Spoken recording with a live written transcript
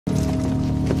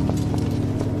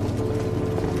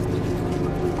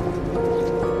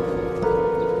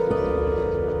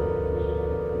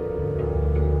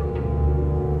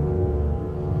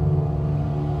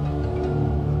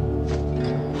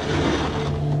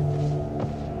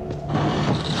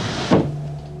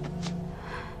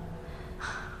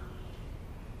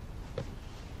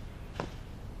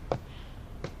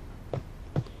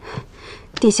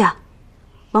殿下，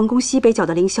王宫西北角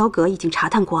的凌霄阁已经查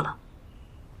探过了，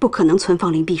不可能存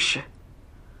放灵璧石。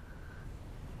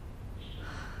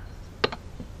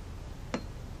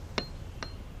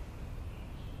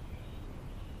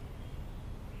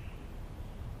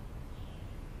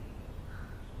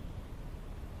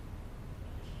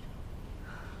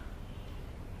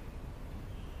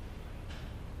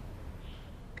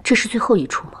这是最后一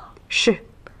处吗？是。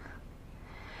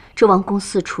这王宫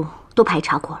四处都排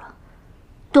查过了，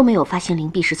都没有发现灵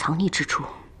璧石藏匿之处。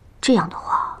这样的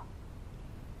话，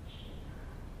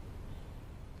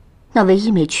那唯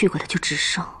一没去过的就只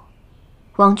剩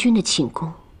王君的寝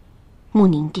宫慕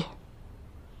宁殿。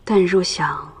但若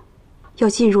想要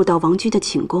进入到王君的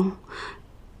寝宫，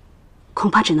恐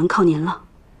怕只能靠您了。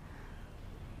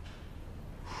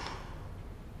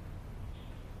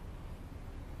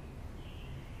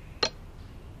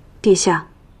殿下，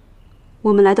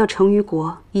我们来到成鱼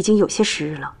国已经有些时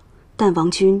日了，但王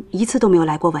君一次都没有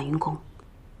来过婉云宫。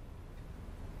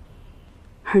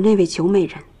而那位九美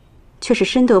人，却是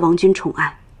深得王君宠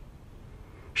爱。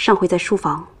上回在书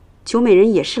房，九美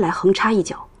人也是来横插一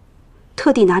脚，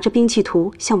特地拿着兵器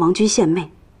图向王君献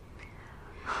媚。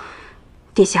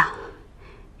殿下，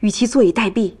与其坐以待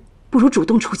毙，不如主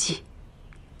动出击。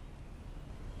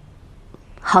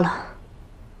好了，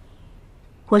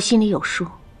我心里有数。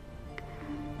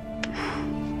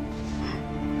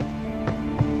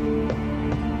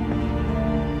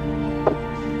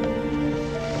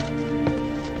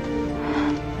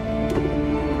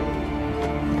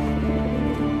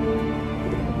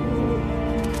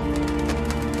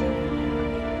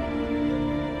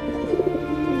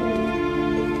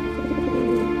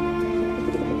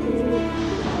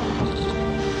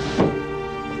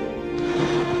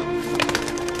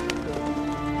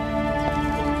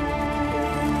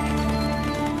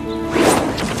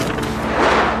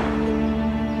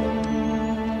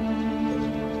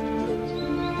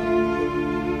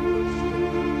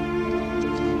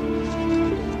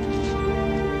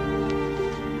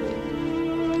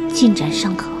进展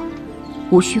尚可，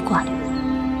无需挂虑。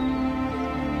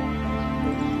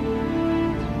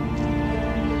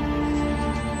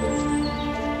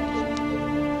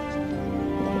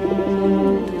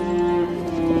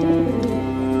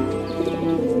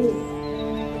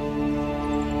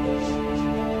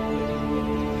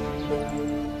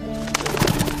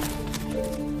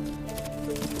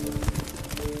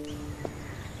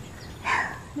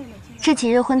这几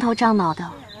日昏头胀脑的，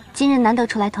今日难得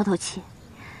出来透透气。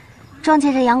撞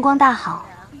见这阳光大好，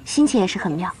心情也是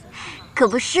很妙。可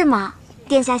不是嘛，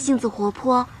殿下性子活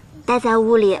泼，待在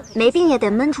屋里没病也得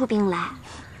闷出病来。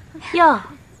哟，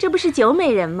这不是九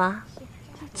美人吗？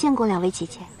见过两位姐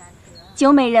姐。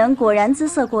九美人果然姿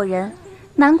色过人，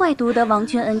难怪独得王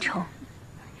君恩宠。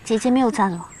姐姐没有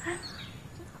赞了。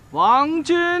王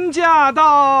君驾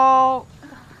到！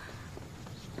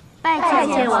拜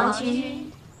见王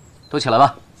君。都起来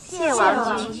吧。谢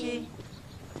王君。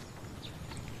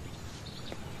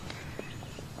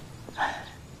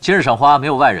今日赏花没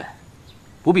有外人，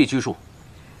不必拘束。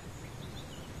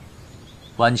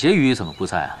婉婕妤怎么不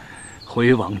在啊？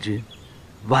回王君，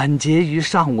婉婕妤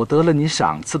上午得了你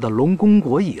赏赐的龙宫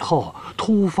果以后，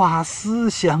突发思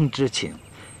乡之情，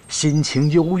心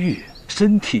情忧郁，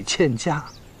身体欠佳，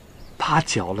怕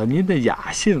搅了您的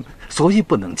雅兴，所以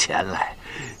不能前来，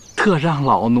特让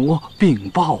老奴禀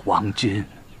报王君。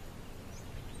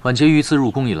婉婕妤自入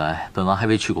宫以来，本王还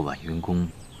未去过婉云宫。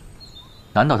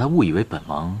难道他误以为本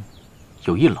王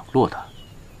有意冷落他，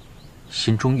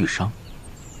心中郁伤？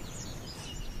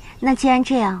那既然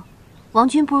这样，王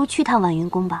君不如去趟婉云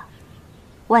宫吧。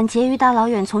婉婕妤大老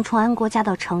远从崇安国嫁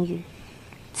到成鱼，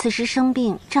此时生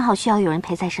病，正好需要有人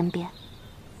陪在身边。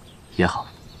也好，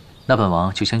那本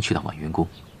王就先去趟婉云宫。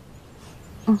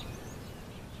嗯。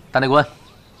大内官，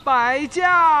摆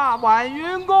驾婉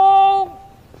云宫。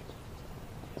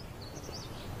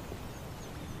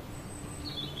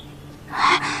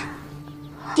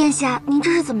殿下，您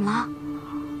这是怎么了？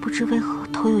不知为何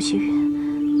头有些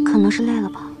晕，可能是累了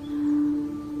吧。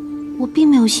我并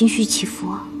没有心绪起伏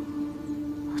啊，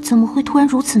怎么会突然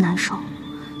如此难受？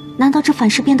难道这反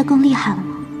噬变得更厉害了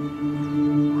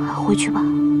吗？回去吧，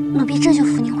奴婢这就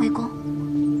扶您回宫。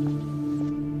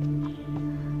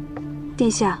殿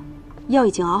下，药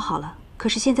已经熬好了，可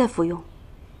是现在服用。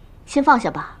先放下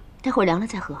吧，待会儿凉了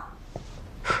再喝。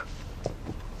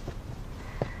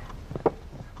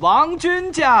王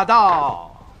君驾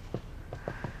到！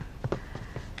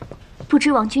不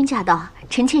知王君驾到，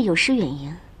臣妾有失远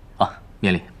迎。啊，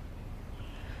免礼。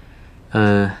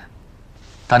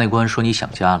大内官说你想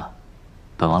家了，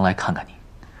本王来看看你。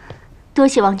多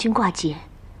谢王君挂结，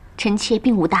臣妾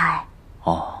并无大碍。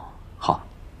哦，好。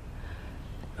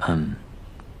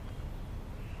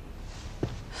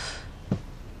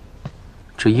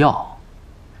这药，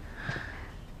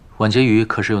婉婕妤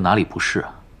可是有哪里不适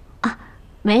啊？啊，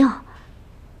没有，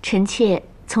臣妾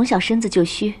从小身子就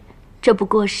虚，这不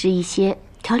过是一些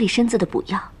调理身子的补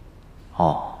药。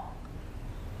哦，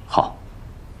好。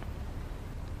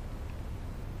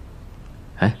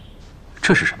哎，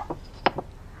这是什么？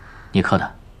你刻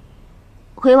的？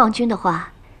回王君的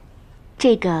话，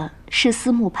这个是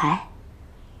丝木牌。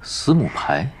丝木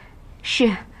牌？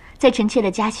是在臣妾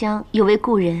的家乡有位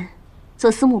故人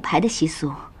做丝木牌的习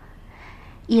俗，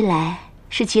一来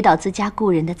是祈祷自家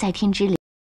故人的在天之灵。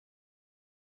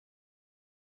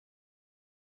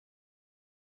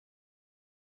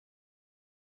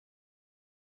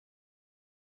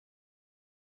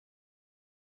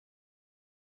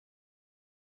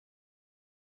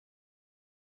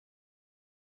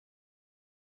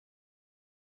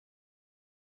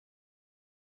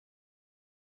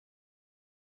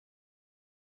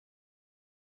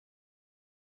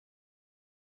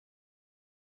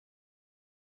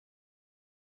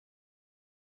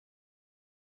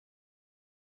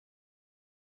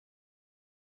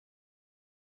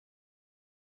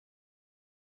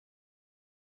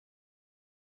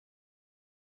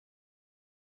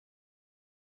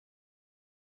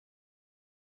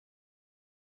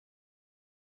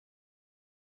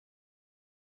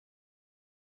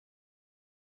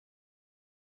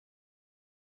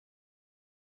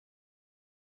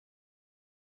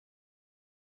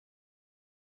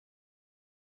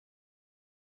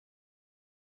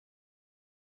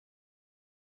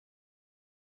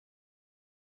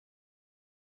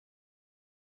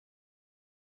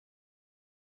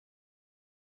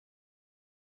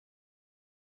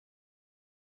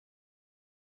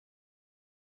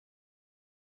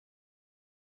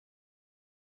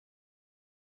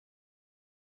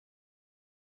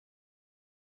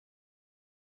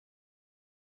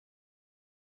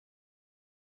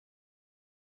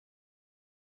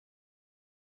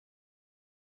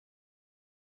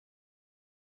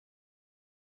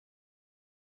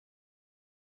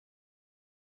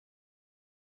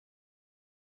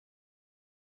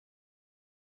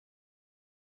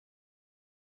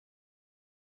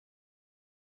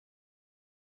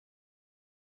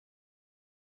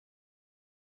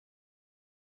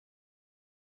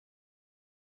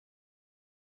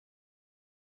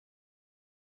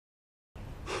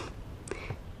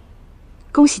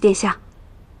恭喜殿下。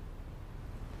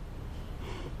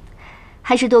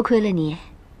还是多亏了你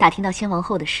打听到先王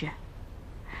后的事。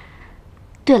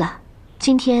对了，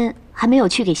今天还没有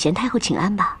去给贤太后请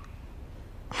安吧？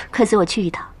快随我去一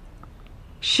趟。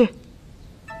是。